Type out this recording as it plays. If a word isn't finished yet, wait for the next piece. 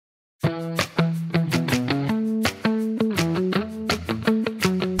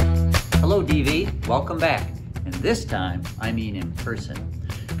Welcome back, and this time I mean in person.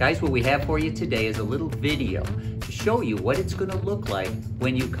 Guys, what we have for you today is a little video to show you what it's going to look like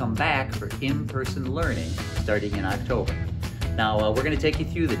when you come back for in-person learning starting in October. Now, we're going to take you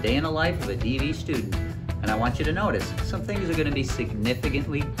through the day in the life of a DV student, and I want you to notice some things are going to be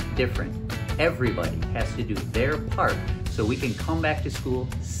significantly different. Everybody has to do their part so we can come back to school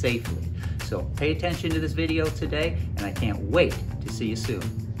safely. So pay attention to this video today, and I can't wait to see you soon.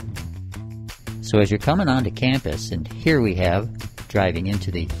 So as you're coming onto campus, and here we have driving into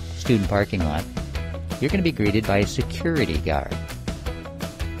the student parking lot, you're going to be greeted by a security guard.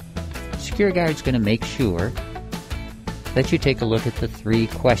 Security guard's going to make sure that you take a look at the 3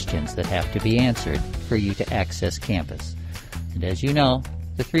 questions that have to be answered for you to access campus. And as you know,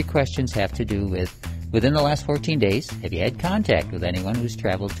 the 3 questions have to do with, within the last 14 days, have you had contact with anyone who's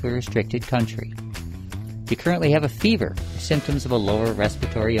traveled to a restricted country? Do you currently have a fever, symptoms of a lower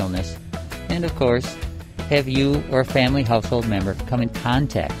respiratory illness? And of course, have you or a family household member come in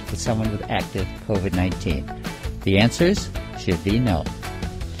contact with someone with active COVID-19? The answers should be no.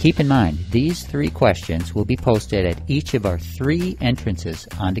 Keep in mind, these 3 questions will be posted at each of our 3 entrances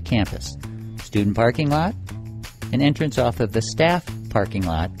onto campus. Student parking lot, an entrance off of the staff parking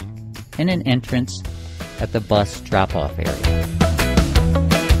lot, and an entrance at the bus drop-off area.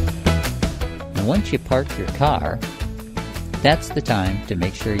 And once you park your car, that's the time to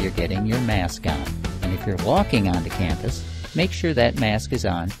make sure you're getting your mask on. And if you're walking onto campus, make sure that mask is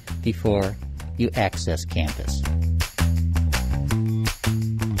on before you access campus.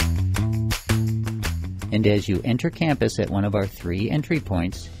 And as you enter campus at one of our 3 entry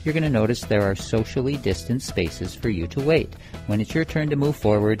points, you're going to notice there are socially distanced spaces for you to wait. When it's your turn to move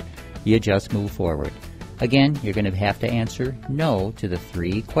forward, you just move forward. Again, you're going to have to answer no to the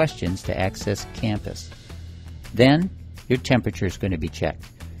 3 questions to access campus. Then, your temperature is going to be checked.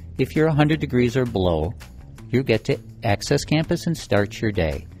 If you're 100 degrees or below, you get to access campus and start your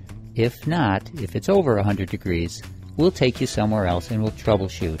day. If not, if it's over 100 degrees, we'll take you somewhere else and we'll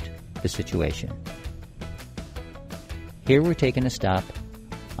troubleshoot the situation. Here we're taking a stop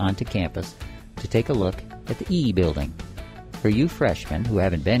onto campus to take a look at the E building. For you freshmen who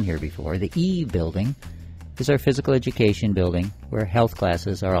haven't been here before, the E building is our physical education building where health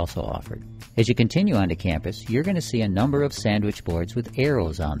classes are also offered. As you continue onto campus, you're going to see a number of sandwich boards with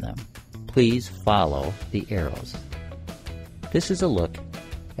arrows on them. Please follow the arrows. This is a look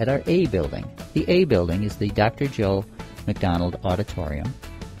at our A building. The A building is the Dr. Joe McDonald Auditorium,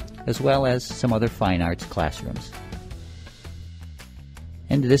 as well as some other fine arts classrooms.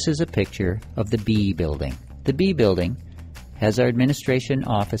 And this is a picture of the B building. The B building has our administration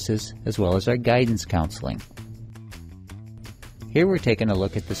offices as well as our guidance counseling. Here we're taking a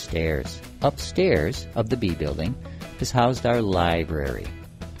look at the stairs. Upstairs of the B building is housed our library.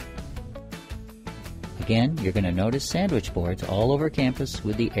 Again, you're going to notice sandwich boards all over campus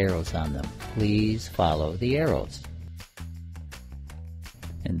with the arrows on them. Please follow the arrows.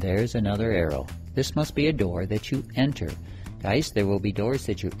 And there's another arrow. This must be a door that you enter. Guys, there will be doors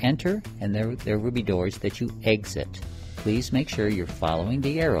that you enter and there will be doors that you exit. Please make sure you're following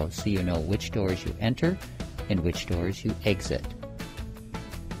the arrows so you know which doors you enter and which doors you exit.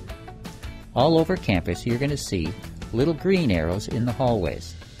 All over campus, you're going to see little green arrows in the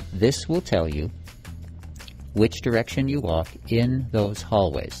hallways. This will tell you which direction you walk in those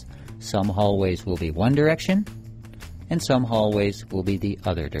hallways. Some hallways will be one direction, and some hallways will be the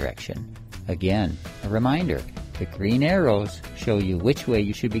other direction. Again, a reminder, the green arrows show you which way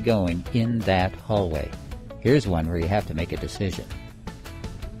you should be going in that hallway. Here's one where you have to make a decision.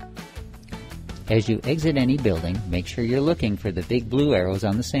 As you exit any building, make sure you're looking for the big blue arrows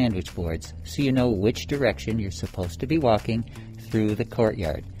on the sandwich boards so you know which direction you're supposed to be walking through the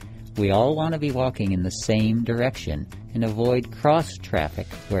courtyard. We all want to be walking in the same direction and avoid cross traffic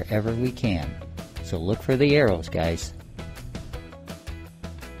wherever we can. So look for the arrows, guys.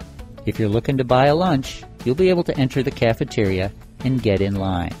 If you're looking to buy a lunch, you'll be able to enter the cafeteria and get in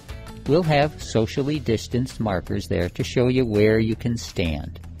line. We'll have socially distanced markers there to show you where you can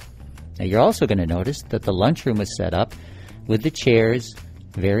stand. Now you're also going to notice that the lunchroom is set up with the chairs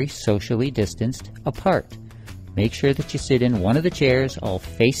very socially distanced apart. Make sure that you sit in one of the chairs all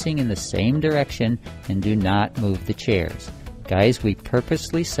facing in the same direction and do not move the chairs. Guys, we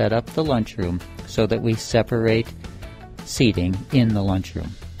purposely set up the lunchroom so that we separate seating in the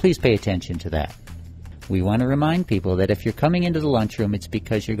lunchroom. Please pay attention to that. We want to remind people that if you're coming into the lunchroom, it's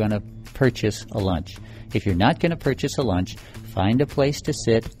because you're going to purchase a lunch. If you're not going to purchase a lunch, find a place to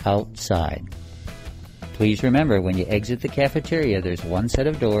sit outside. Please remember, when you exit the cafeteria, there's one set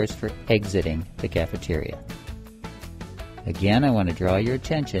of doors for exiting the cafeteria. Again, I want to draw your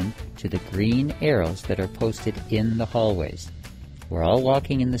attention to the green arrows that are posted in the hallways. We're all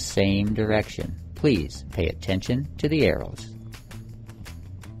walking in the same direction. Please pay attention to the arrows.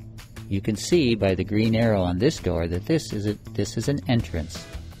 You can see by the green arrow on this door that this is an entrance.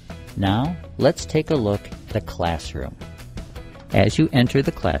 Now, let's take a look at a classroom. As you enter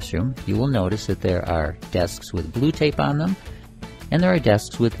the classroom, you will notice that there are desks with blue tape on them, and there are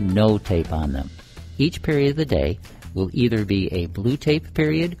desks with no tape on them. Each period of the day will either be a blue tape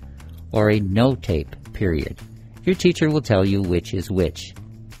period or a no tape period. Your teacher will tell you which is which,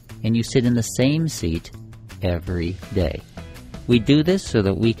 and you sit in the same seat every day. We do this so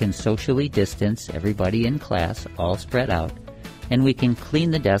that we can socially distance everybody in class, all spread out, and we can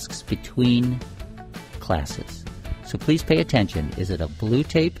clean the desks between classes. So please pay attention. Is it a blue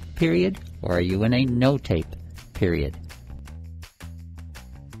tape period or are you in a no tape period?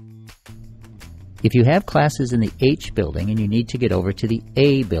 If you have classes in the H building and you need to get over to the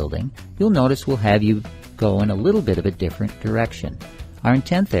A building, you'll notice we'll have you go in a little bit of a different direction. Our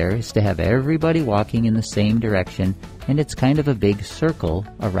intent there is to have everybody walking in the same direction, and it's kind of a big circle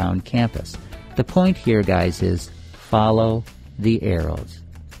around campus. The point here, guys, is follow the arrows.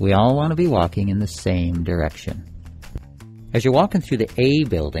 We all want to be walking in the same direction. As you're walking through the A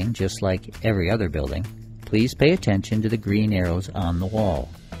building, just like every other building, please pay attention to the green arrows on the wall.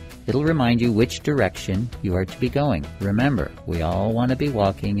 It'll remind you which direction you are to be going. Remember, we all want to be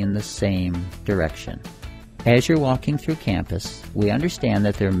walking in the same direction. As you're walking through campus, we understand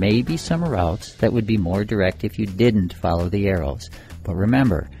that there may be some routes that would be more direct if you didn't follow the arrows. But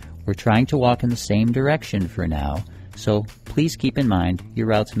remember, we're trying to walk in the same direction for now, so please keep in mind your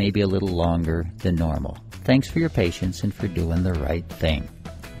routes may be a little longer than normal. Thanks for your patience and for doing the right thing.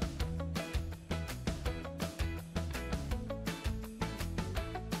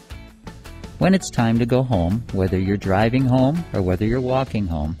 When it's time to go home, whether you're driving home or whether you're walking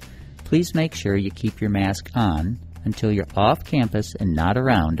home, please make sure you keep your mask on until you're off campus and not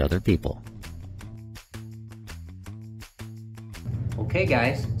around other people. Okay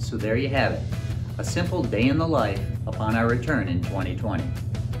guys, so there you have it. A simple day in the life upon our return in 2020.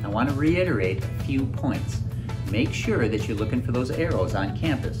 I want to reiterate a few points. Make sure that you're looking for those arrows on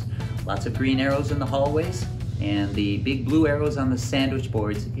campus. Lots of green arrows in the hallways and the big blue arrows on the sandwich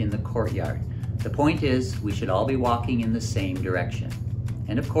boards in the courtyard. The point is, we should all be walking in the same direction.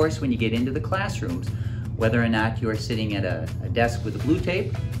 And of course, when you get into the classrooms, whether or not you are sitting at a desk with blue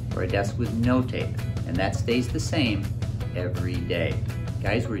tape or a desk with no tape, and that stays the same every day.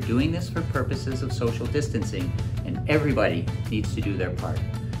 Guys, we're doing this for purposes of social distancing, and everybody needs to do their part.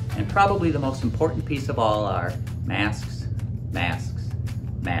 And probably the most important piece of all are masks, masks,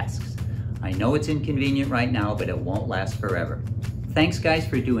 masks. I know it's inconvenient right now, but it won't last forever. Thanks guys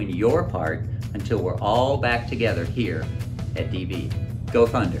for doing your part until we're all back together here at DV. Go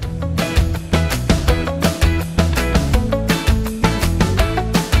Thunder!